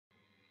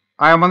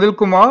I am Anil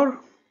Kumar.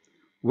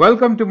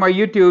 Welcome to my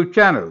YouTube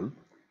channel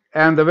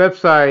and the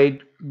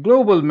website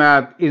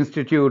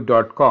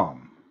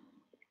globalmathinstitute.com.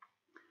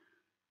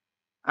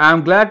 I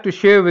am glad to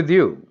share with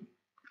you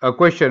a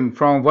question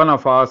from one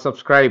of our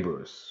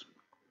subscribers,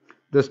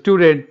 the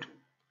student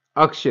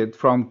Akshit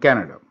from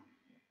Canada.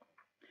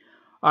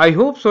 I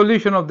hope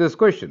solution of this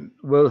question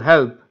will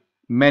help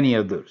many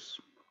others.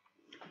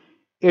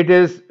 It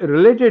is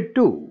related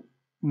to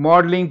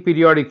modeling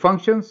periodic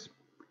functions,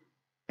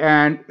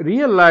 and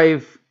real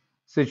life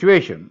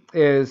situation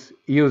is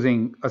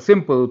using a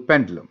simple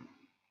pendulum.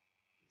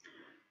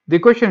 The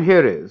question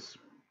here is,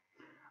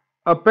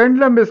 a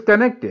pendulum is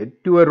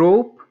connected to a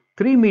rope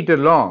 3 meter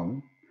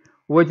long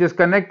which is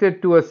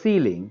connected to a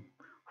ceiling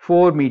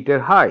 4 meter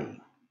high.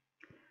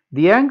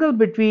 The angle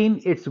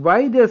between its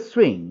widest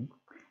swing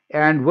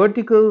and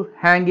vertical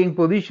hanging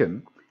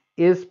position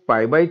is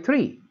pi by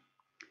 3.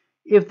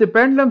 If the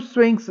pendulum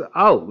swings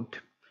out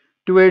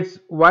to its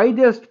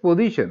widest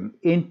position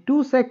in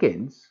 2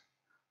 seconds,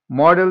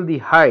 model the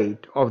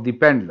height of the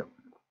pendulum.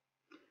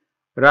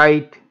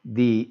 Write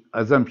the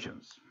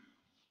assumptions.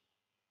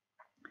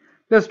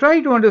 Let's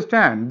try to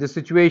understand the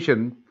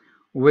situation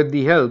with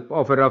the help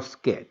of a rough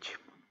sketch.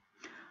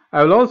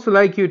 I will also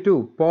like you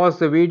to pause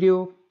the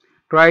video,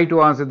 try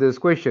to answer this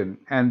question,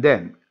 and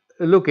then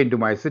look into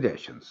my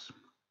suggestions.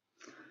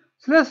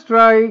 So let's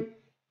try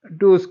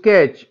to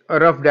sketch a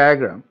rough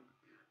diagram.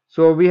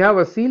 So we have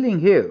a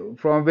ceiling here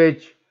from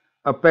which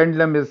a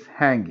pendulum is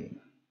hanging.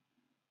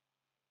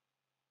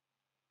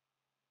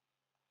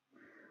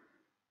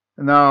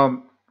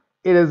 Now,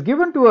 it is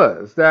given to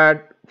us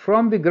that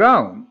from the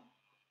ground,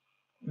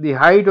 the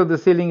height of the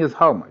ceiling is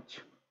how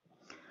much?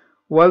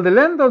 Well, the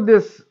length of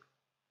this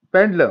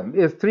pendulum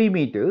is 3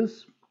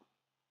 meters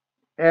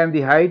and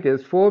the height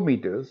is 4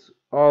 meters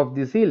of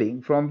the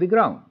ceiling from the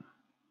ground.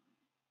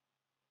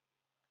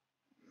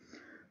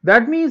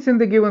 That means in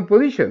the given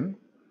position,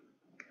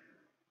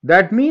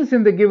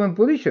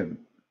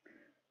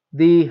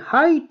 the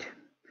height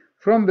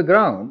from the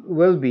ground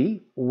will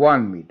be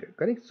 1 meter,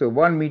 correct? So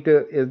 1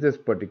 meter is this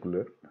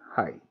particular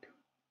height.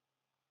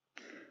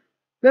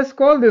 Let's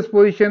call this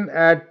position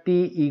at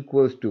t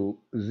equals to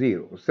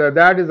 0. So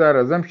that is our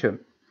assumption.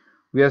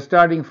 We are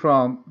starting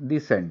from the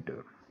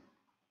center.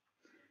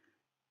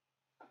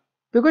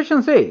 The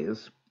question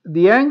says,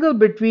 the angle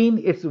between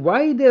its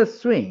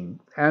widest swing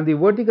and the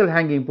vertical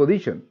hanging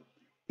position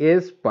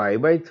is pi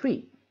by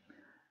 3.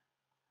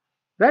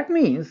 That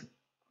means,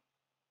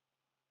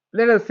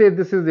 let us say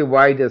this is the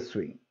widest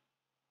swing.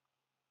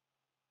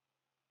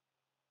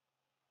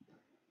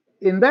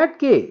 In that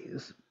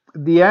case,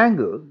 the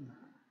angle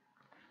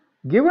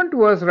given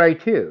to us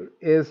right here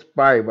is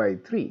pi by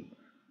 3.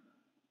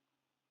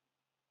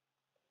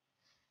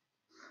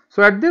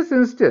 So at this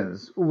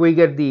instance, we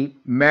get the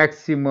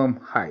maximum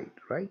height,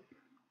 right?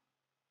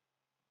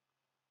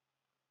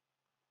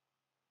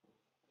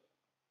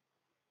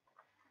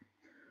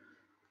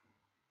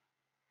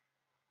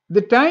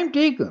 The time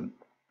taken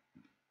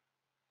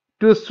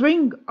to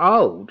swing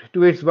out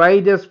to its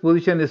widest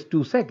position is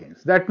 2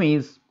 seconds. That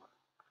means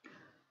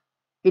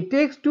it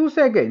takes 2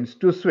 seconds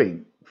to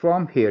swing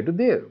from here to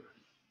there.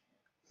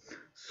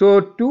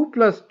 So 2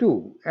 plus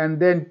 2 and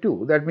then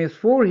 2, that means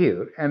 4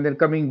 here, and then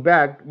coming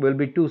back will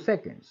be 2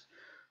 seconds.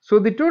 So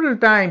the total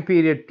time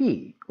period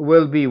t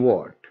will be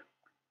what?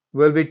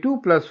 Will be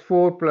 2 plus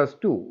 4 plus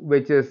 2,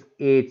 which is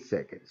 8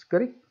 seconds,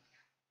 correct?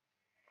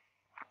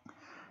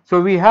 So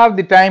we have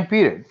the time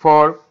period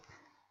for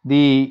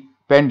the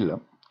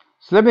pendulum.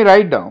 So let me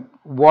write down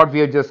what we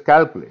have just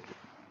calculated.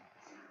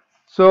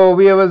 So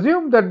we have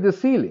assumed that the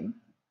ceiling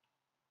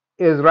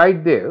is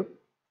right there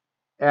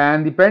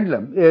and the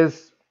pendulum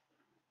is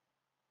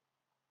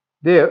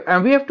there,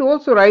 and we have to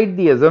also write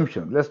the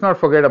assumption. Let's not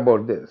forget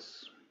about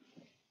this.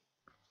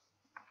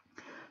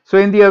 So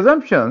in the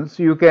assumptions,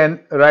 you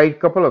can write a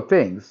couple of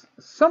things.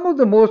 Some of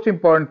the most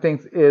important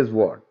things is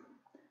what?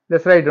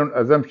 Let's write down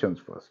assumptions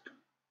first.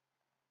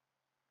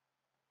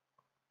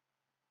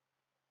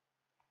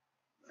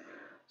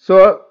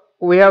 So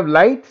we have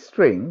light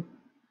string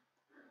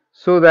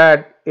so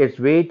that its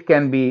weight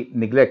can be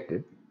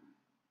neglected.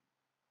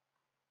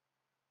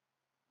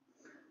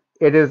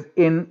 It is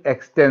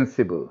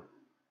inextensible.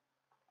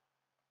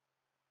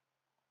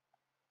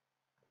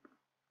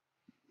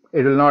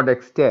 It will not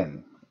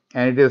extend,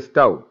 and it is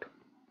stout,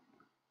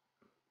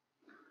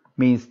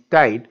 means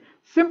tight,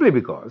 simply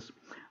because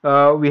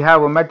we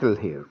have a metal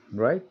here,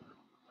 right?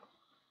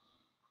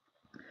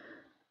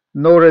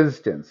 No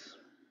resistance.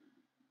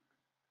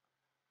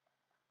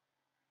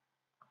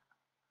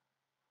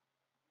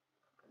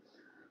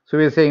 So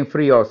we are saying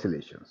free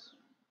oscillations.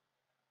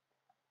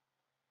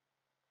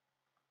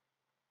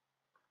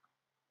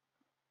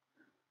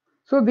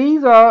 So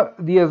these are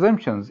the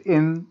assumptions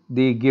in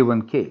the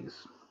given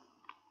case.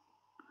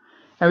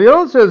 And we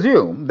also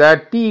assume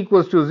that t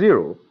equals to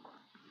 0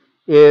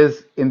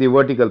 is in the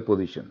vertical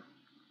position.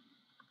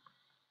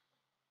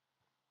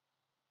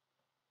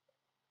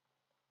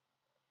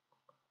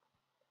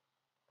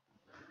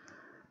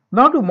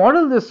 Now to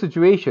model this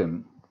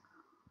situation,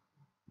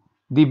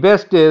 the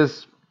best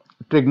is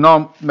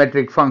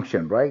trigonometric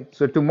function, right?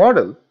 So to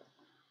model,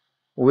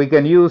 we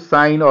can use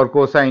sine or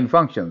cosine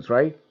functions,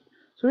 right?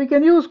 So we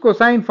can use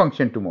cosine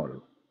function to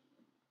model,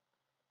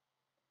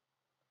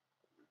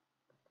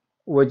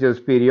 which is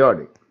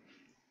periodic.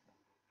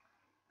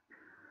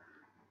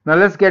 Now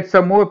let's get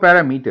some more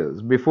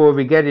parameters before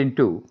we get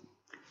into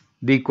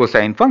the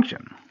cosine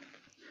function.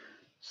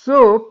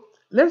 So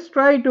let's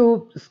try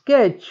to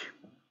sketch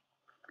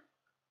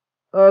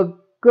a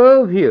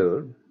curve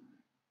here.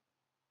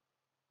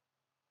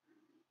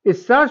 It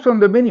starts from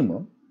the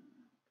minimum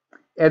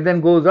and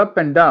then goes up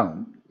and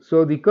down.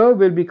 So the curve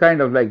will be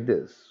kind of like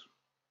this.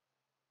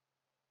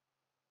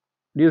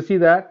 Do you see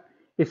that?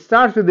 It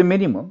starts with the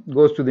minimum,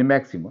 goes to the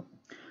maximum.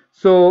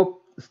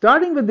 So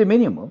starting with the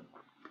minimum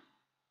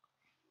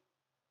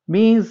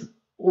means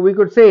we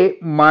could say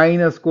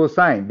minus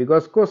cosine,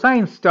 because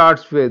cosine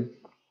starts with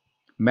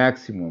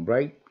maximum,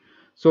 right?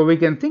 So we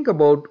can think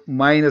about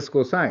minus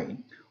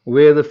cosine,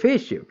 where the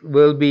phase shift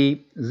will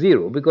be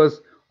 0,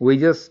 because we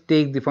just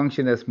take the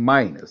function as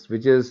minus,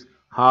 which is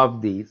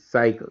half the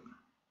cycle.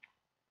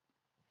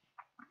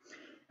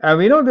 And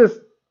we know this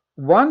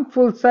one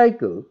full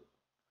cycle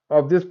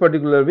of this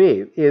particular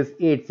wave is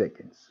 8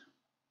 seconds.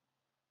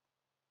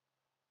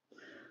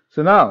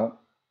 So now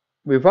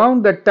we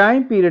found that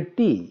time period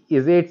t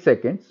is 8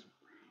 seconds,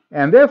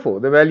 and therefore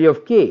the value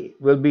of k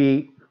will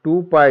be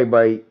 2 pi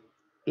by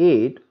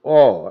 8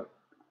 or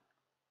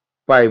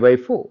pi by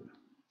 4.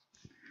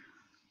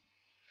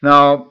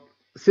 Now,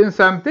 since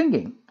I'm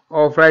thinking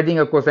of writing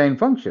a cosine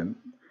function,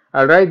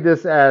 I'll write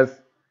this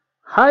as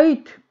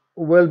height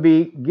will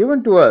be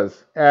given to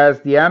us as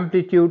the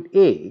amplitude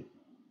A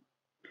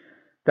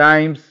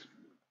times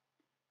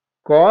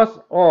cos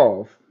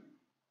of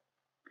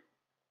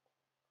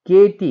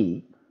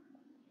kt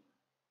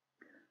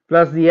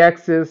plus the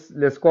axis,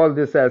 let's call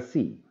this as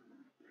c,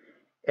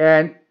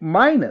 and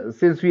minus,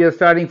 since we are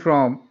starting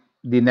from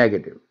the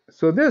negative.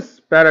 So this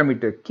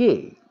parameter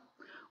k,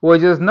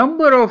 which is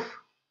number of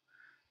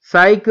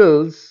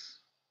cycles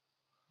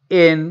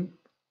in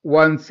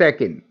 1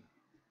 second,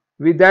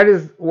 that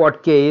is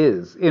what k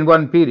is in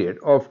one period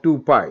of 2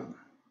 pi.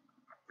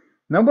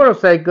 Number of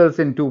cycles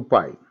in 2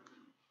 pi.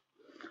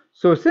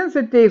 So since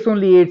it takes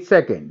only 8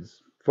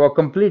 seconds for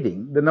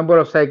completing, the number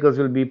of cycles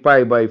will be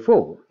pi by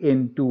 4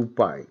 in 2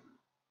 pi.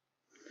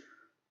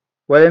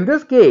 Well, in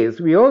this case,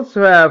 we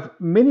also have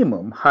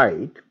minimum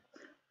height.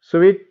 So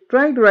we're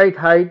trying to write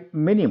height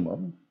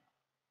minimum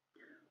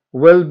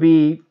will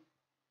be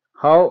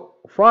how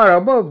far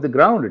above the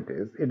ground it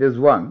is. It is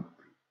 1.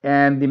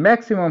 And the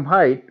maximum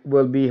height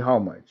will be how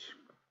much?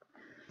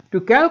 To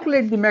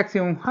calculate the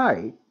maximum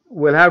height,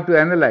 we'll have to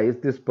analyze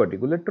this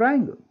particular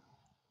triangle.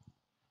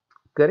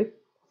 Correct?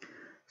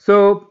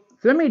 So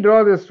let me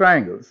draw this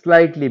triangle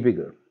slightly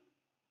bigger.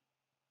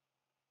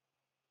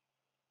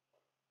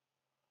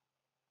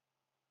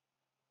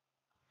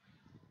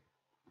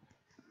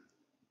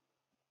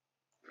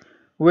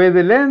 Where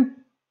the length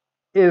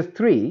is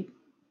 3,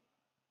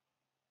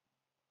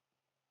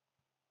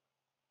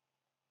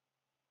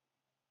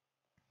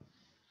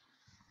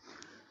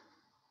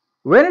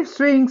 when it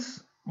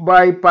swings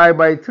by pi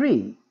by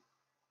 3,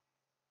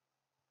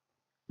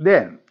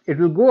 then it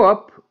will go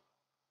up,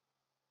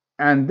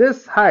 and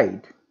this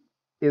height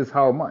is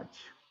how much?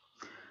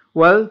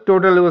 Well,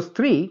 total was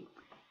 3,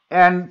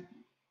 and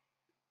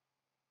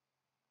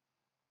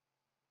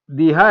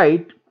the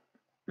height,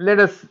 let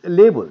us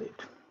label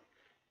it.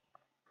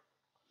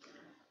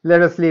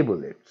 Let us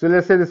label it. So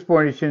let's say this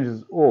position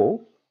is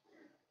O,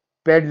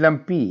 pendulum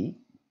P,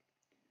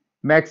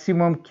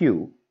 maximum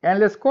Q, and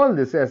let's call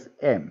this as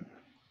M.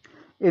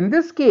 In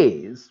this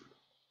case,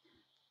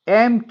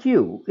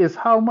 MQ is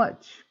how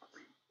much?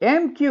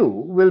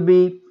 MQ will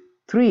be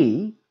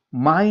 3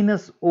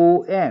 minus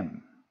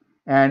OM,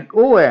 and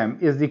OM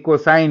is the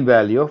cosine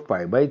value of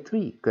pi by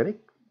 3,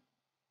 correct?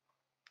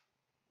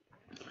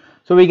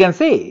 So we can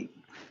say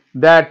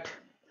that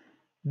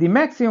the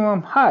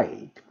maximum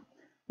height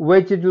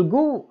which it will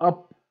go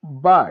up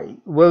by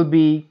will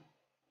be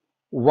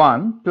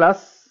 1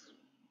 plus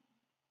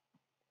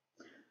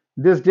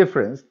this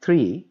difference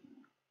 3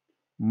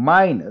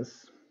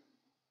 minus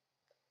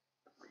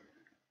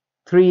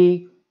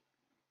 3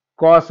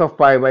 cos of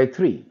pi by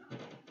 3.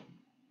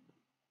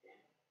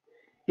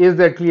 Is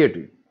that clear to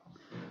you?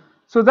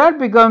 So that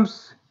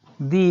becomes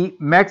the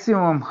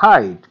maximum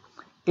height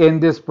in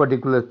this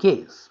particular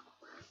case.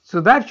 So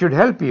that should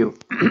help you.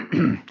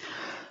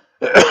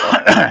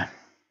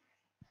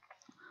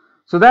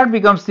 So that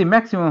becomes the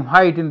maximum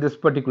height in this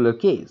particular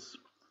case,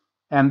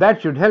 and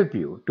that should help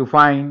you to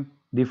find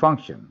the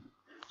function.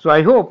 So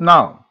I hope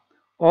now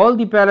all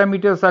the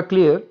parameters are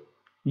clear.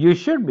 You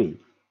should be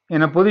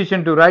in a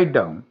position to write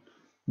down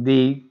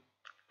the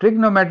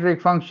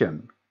trigonometric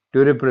function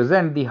to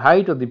represent the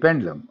height of the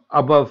pendulum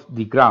above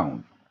the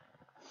ground.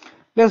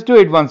 Let's do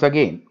it once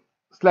again,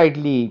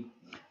 slightly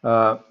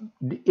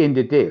in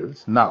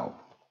details now.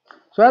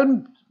 So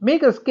I'll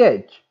make a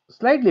sketch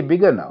slightly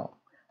bigger now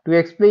to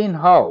explain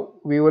how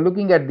we were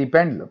looking at the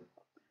pendulum.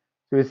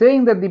 So we're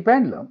saying that the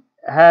pendulum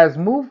has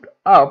moved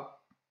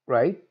up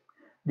right?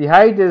 The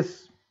height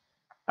is,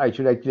 I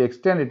should actually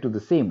extend it to the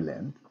same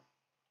length.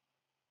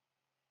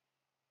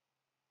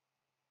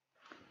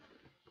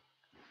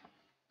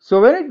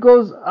 So when it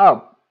goes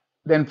up,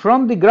 then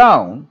from the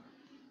ground,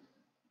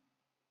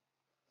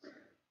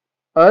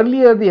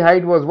 earlier the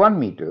height was 1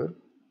 meter,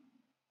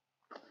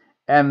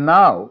 and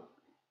now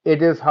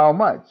it is how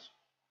much?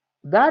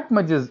 That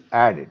much is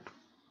added.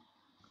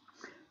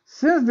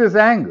 Since this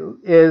angle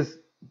is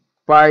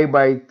pi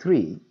by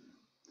 3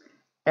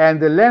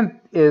 and the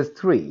length is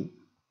 3,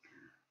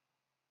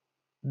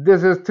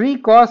 this is 3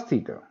 cos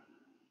theta.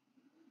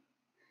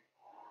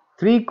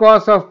 3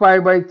 cos of pi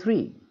by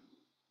 3.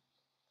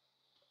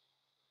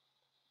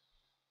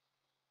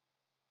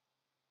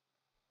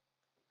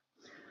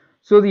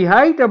 So the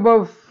height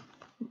above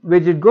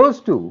which it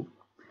goes to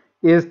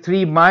is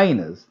 3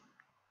 minus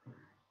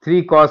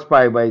 3 cos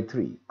pi by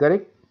 3,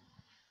 correct?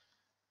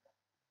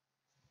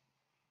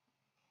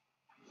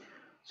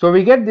 So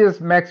we get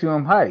this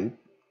maximum height,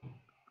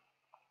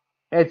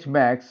 h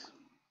max,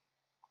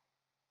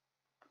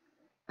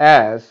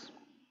 as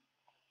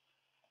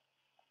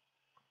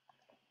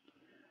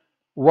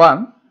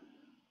 1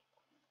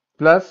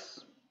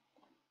 plus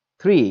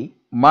 3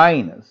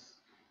 minus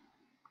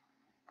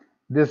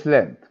this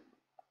length,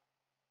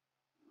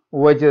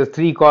 which is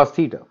 3 cos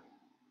theta.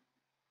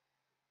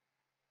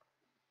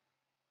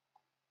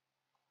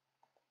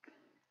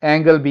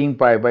 Angle being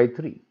pi by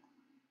 3.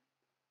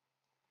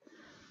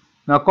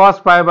 Now cos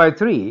pi by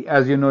 3,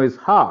 as you know, is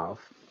half.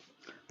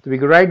 So we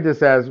can write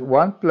this as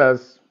 1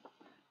 plus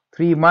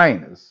 3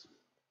 minus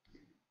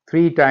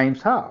 3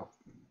 times half.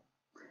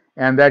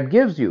 And that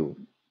gives you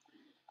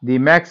the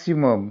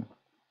maximum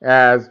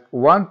as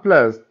 1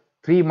 plus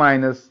 3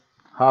 minus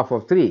half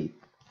of 3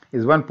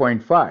 is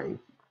 1.5.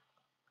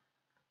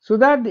 So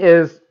that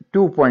is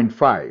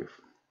 2.5.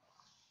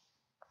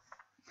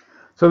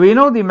 So we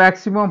know the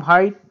maximum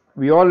height.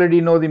 We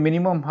already know the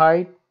minimum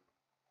height,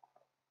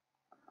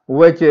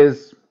 which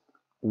is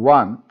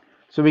 1.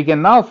 So we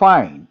can now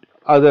find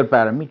other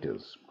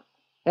parameters.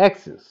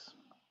 X's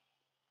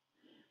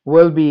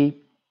will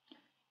be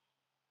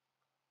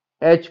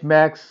h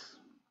max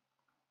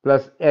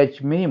plus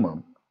h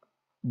minimum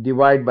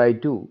divided by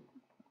 2.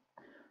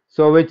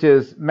 So which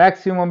is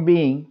maximum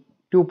being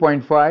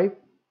 2.5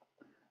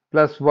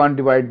 plus 1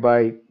 divided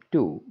by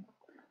 2.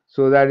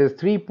 So that is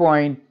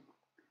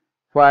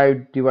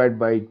 3.5 divided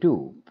by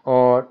 2,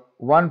 or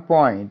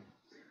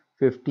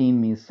 1.15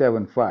 means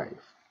 75.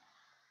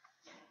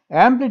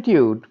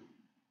 Amplitude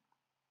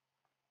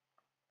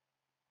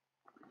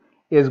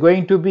is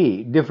going to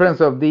be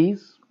difference of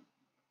these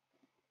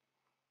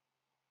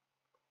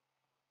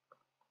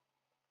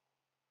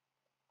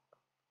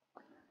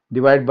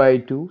divided by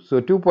 2.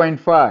 So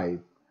 2.5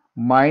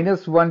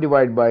 minus 1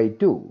 divided by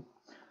 2.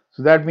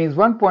 So that means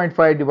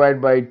 1.5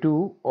 divided by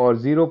 2, or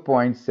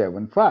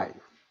 0.75.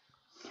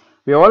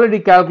 We already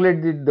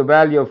calculated the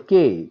value of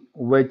k,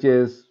 which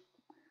is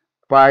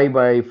pi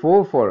by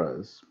 4 for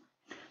us.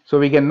 So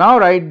we can now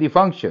write the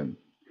function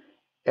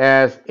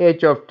as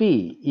h of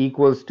t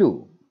equals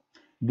to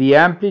the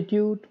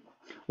amplitude,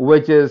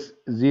 which is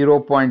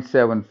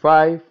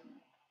 0.75,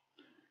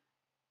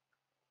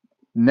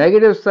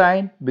 negative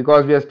sign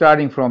because we are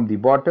starting from the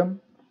bottom,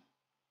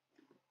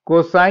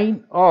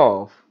 cosine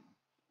of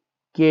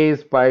k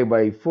is pi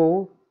by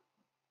 4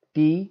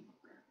 t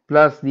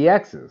plus the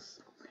axis,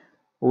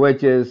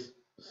 which is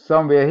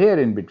somewhere here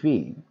in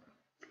between,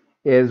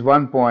 is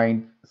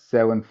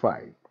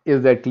 1.75.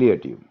 Is that clear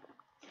to you?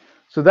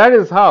 So that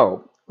is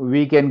how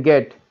we can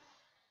get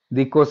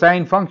the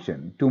cosine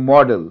function to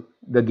model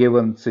the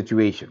given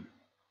situation.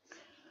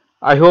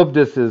 I hope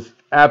this is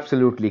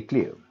absolutely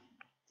clear.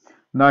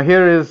 Now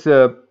here is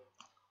a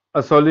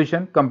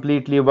solution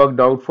completely worked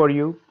out for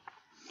you.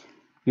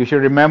 You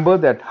should remember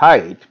that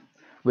height,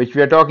 which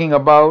we are talking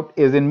about,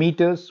 is in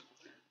meters.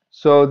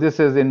 So this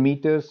is in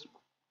meters,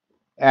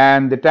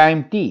 and the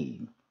time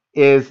t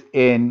is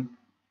in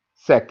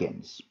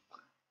seconds,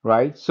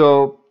 right?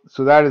 So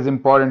that is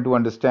important to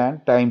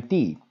understand. Time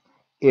t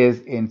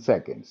is in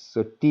seconds.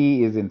 So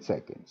t is in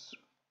seconds.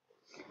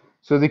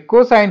 So the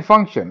cosine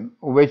function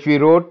which we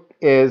wrote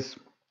is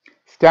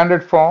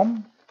standard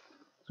form.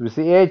 So we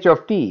say h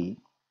of t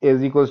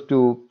is equals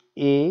to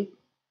a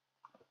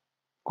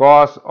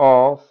cos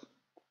of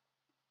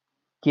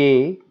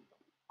k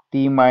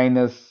t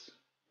minus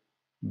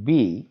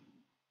b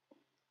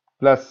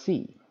plus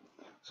c.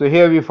 So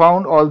here we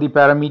found all the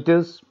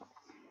parameters.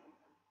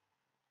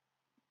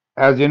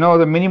 As you know,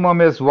 the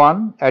minimum is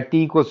 1 at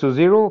t equals to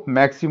 0,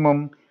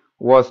 maximum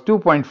was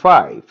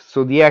 2.5.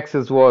 So the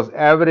axis was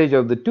average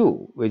of the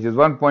two, which is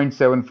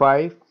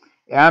 1.75.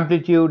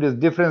 Amplitude is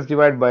difference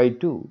divided by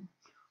 2.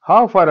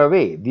 How far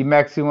away the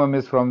maximum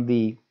is from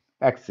the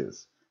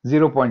axis?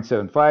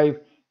 0.75.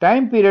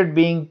 Time period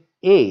being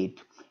 8.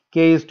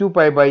 K is 2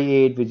 pi by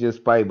 8, which is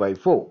pi by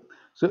 4.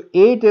 So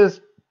 8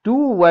 is 2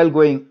 while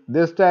going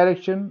this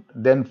direction,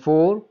 then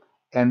 4,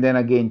 and then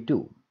again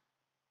 2.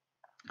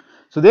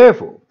 So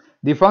therefore,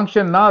 the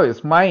function now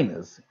is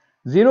minus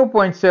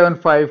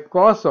 0.75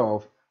 cos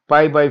of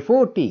pi by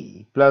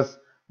 4t plus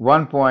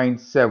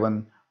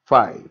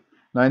 1.75.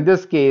 Now in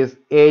this case,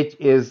 h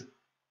is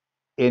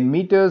in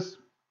meters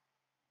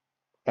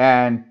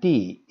and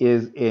t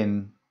is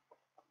in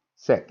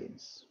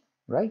seconds,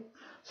 right?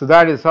 So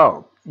that is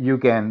how you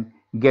can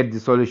get the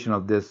solution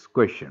of this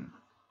question.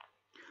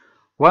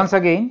 Once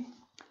again,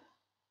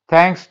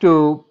 thanks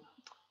to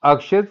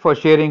Akshat for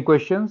sharing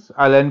questions.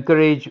 I'll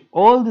encourage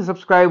all the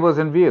subscribers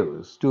and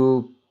viewers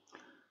to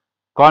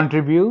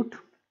contribute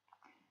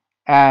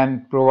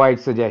and provide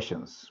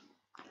suggestions.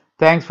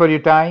 Thanks for your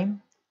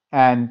time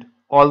and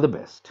all the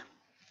best.